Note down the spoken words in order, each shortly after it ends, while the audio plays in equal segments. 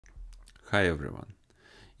Hi everyone.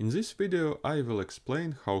 In this video I will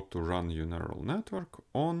explain how to run your neural network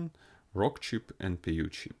on Rockchip NPU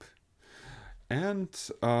chip. And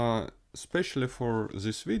especially for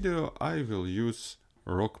this video I will use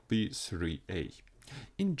RKP3A.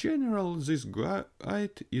 In general, this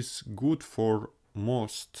guide is good for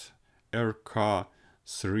most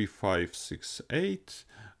RK3568,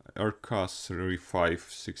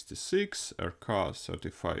 RK3566,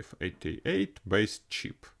 RK3568 based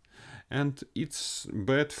chip. And it's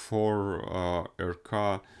bad for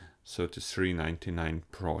RK3399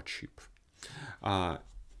 Pro chip.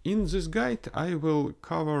 In this guide I will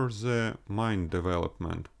cover the main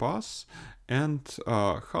development path and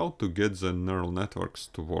how to get the neural networks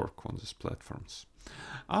to work on these platforms.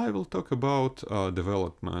 I will talk about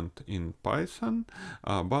development in Python,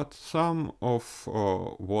 but some of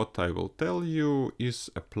what I will tell you is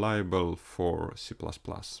applicable for C++.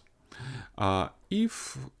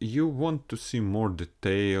 If you want to see more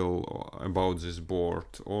detail about this board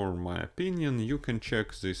or my opinion, you can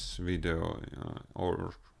check this video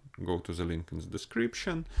or go to the link in the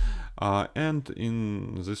description. And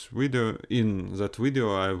in that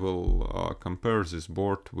video I will compare this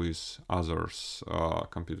board with others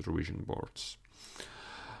computer vision boards.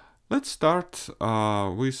 Let's start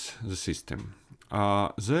with the system.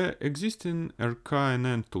 The existing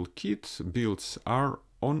rknn-toolkit builds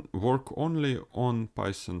work only on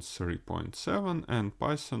Python 3.7 and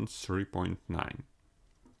Python 3.9.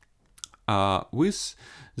 With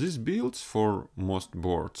these builds for most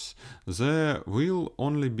boards, there will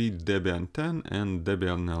only be Debian 10 and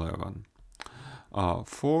Debian 11.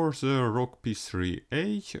 For the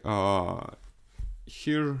RKP3A,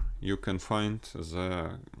 here you can find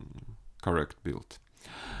the correct build.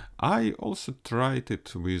 I also tried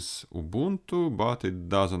it with Ubuntu, but it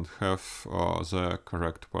doesn't have the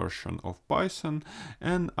correct version of Python,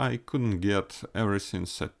 and I couldn't get everything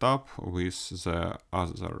set up with the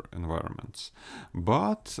other environments.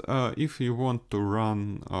 But if you want to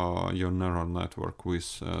run your neural network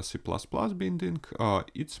with C++ binding,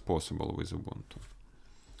 it's possible with Ubuntu.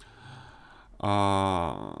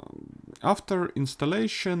 After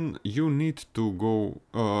installation, you need to go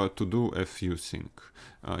to do a few things.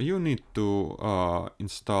 You need to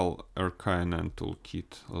install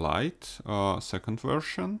rknn-toolkit Lite, second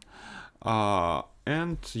version,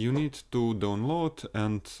 and you need to download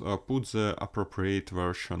and put the appropriate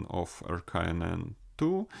version of rknn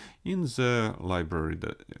in the library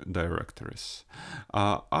directories.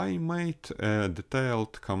 I made a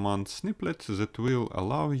detailed command snippet that will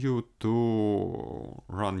allow you to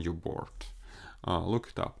run your board. Look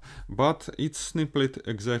it up. But it's snippet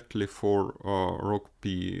exactly for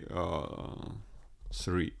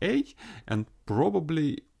RKP3A, and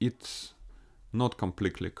probably it's not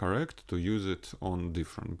completely correct to use it on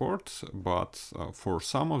different boards, but for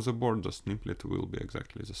some of the boards the snippet will be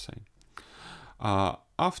exactly the same.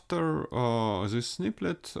 After this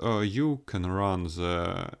snippet, you can run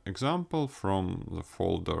the example from the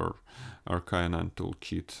folder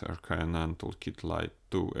rknn-toolkit, rknn-toolkit Lite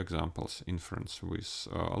 2 examples inference with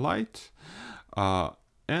Lite,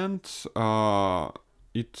 and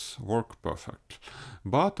it worked perfect.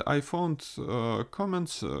 But I found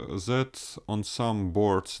comments that on some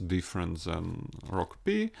boards different than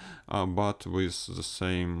RKP, but with the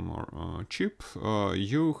same chip,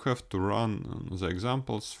 you have to run the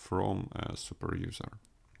examples from a super user.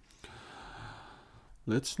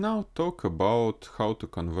 Let's now talk about how to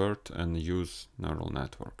convert and use neural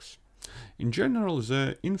networks. In general,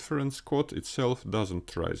 the inference code itself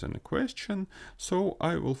doesn't raise any question, so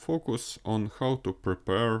I will focus on how to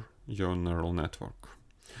prepare your neural network.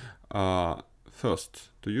 First,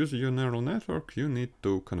 to use your neural network, you need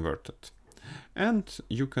to convert it. And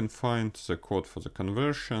you can find the code for the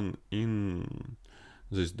conversion in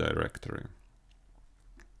this directory.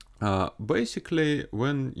 Basically,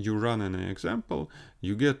 when you run an example,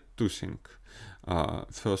 you get two things.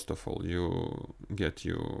 First of all, you get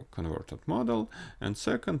your converted model, and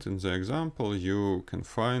second, in the example, you can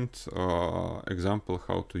find example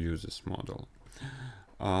how to use this model.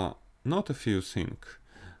 Not a few things.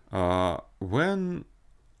 When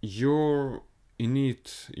you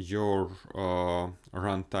init your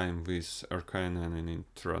runtime with rknn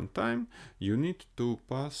init runtime, you need to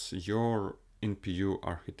pass your NPU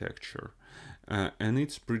architecture. And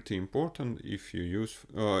it's pretty important if you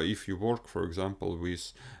work, for example,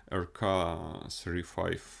 with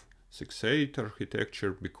RK3568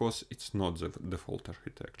 architecture, because it's not the default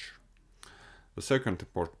architecture. The second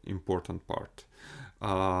important part,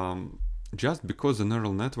 just because the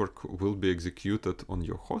neural network will be executed on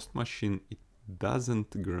your host machine, it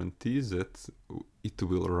doesn't guarantee that it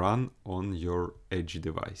will run on your edge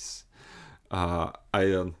device. I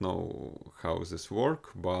don't know how this works,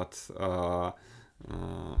 but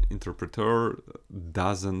interpreter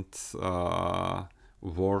doesn't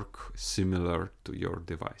work similar to your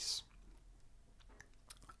device.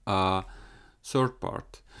 Third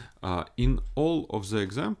part, in all of the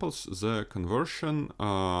examples, the conversion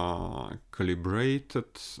calibrated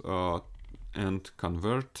and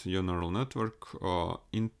convert your neural network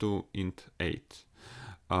into int8.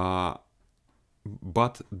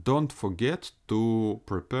 But don't forget to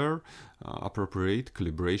prepare appropriate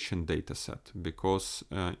calibration dataset, because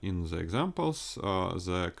in the examples,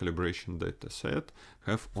 the calibration dataset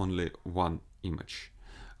have only one image.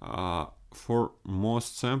 For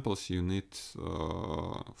most samples, you need,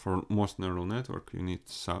 for most neural network, you need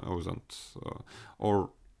thousands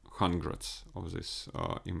or hundreds of these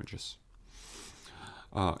images.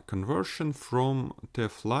 Conversion from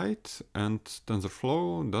TF-Lite and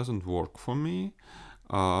TensorFlow doesn't work for me.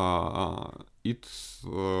 It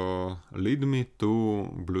lead me to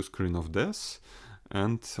blue screen of death,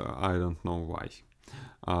 and I don't know why.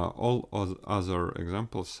 All other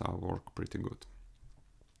examples work pretty good.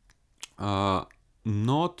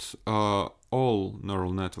 Not all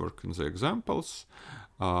neural network in the examples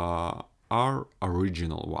are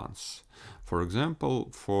original ones. For example,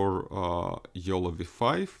 for YOLO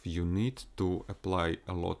v5, you need to apply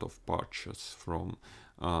a lot of patches from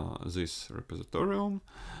this repository,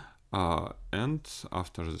 and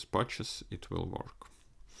after these patches, it will work.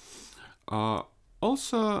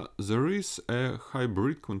 Also, there is a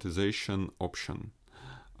hybrid quantization option.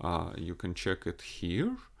 You can check it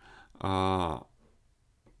here.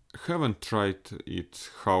 Haven't tried it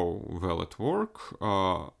how well it works,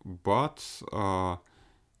 but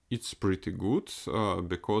it's pretty good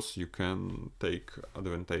because you can take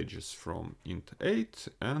advantages from int8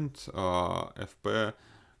 and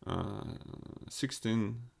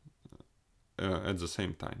FP16 at the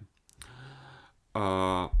same time.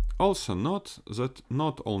 Also note that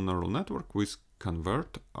not all neural network will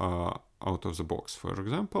convert out of the box. For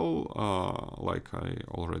example, like I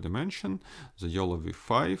already mentioned, the YOLO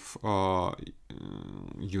v5,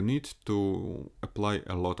 you need to apply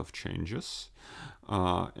a lot of changes,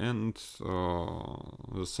 and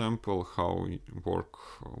the sample how it work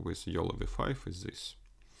with YOLO v5 is this.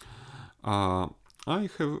 I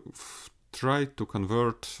have tried to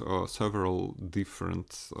convert several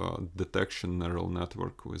different detection neural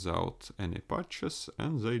network without any patches,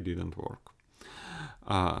 and they didn't work.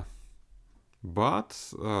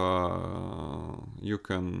 But you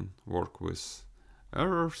can work with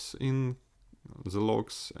errors in the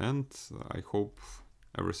logs, and I hope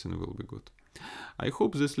everything will be good. I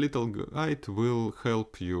hope this little guide will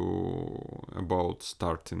help you about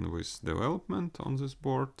starting with development on this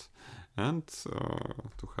board, and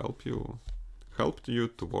to help you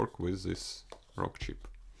to work with this rock chip.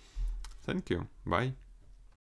 Thank you. Bye.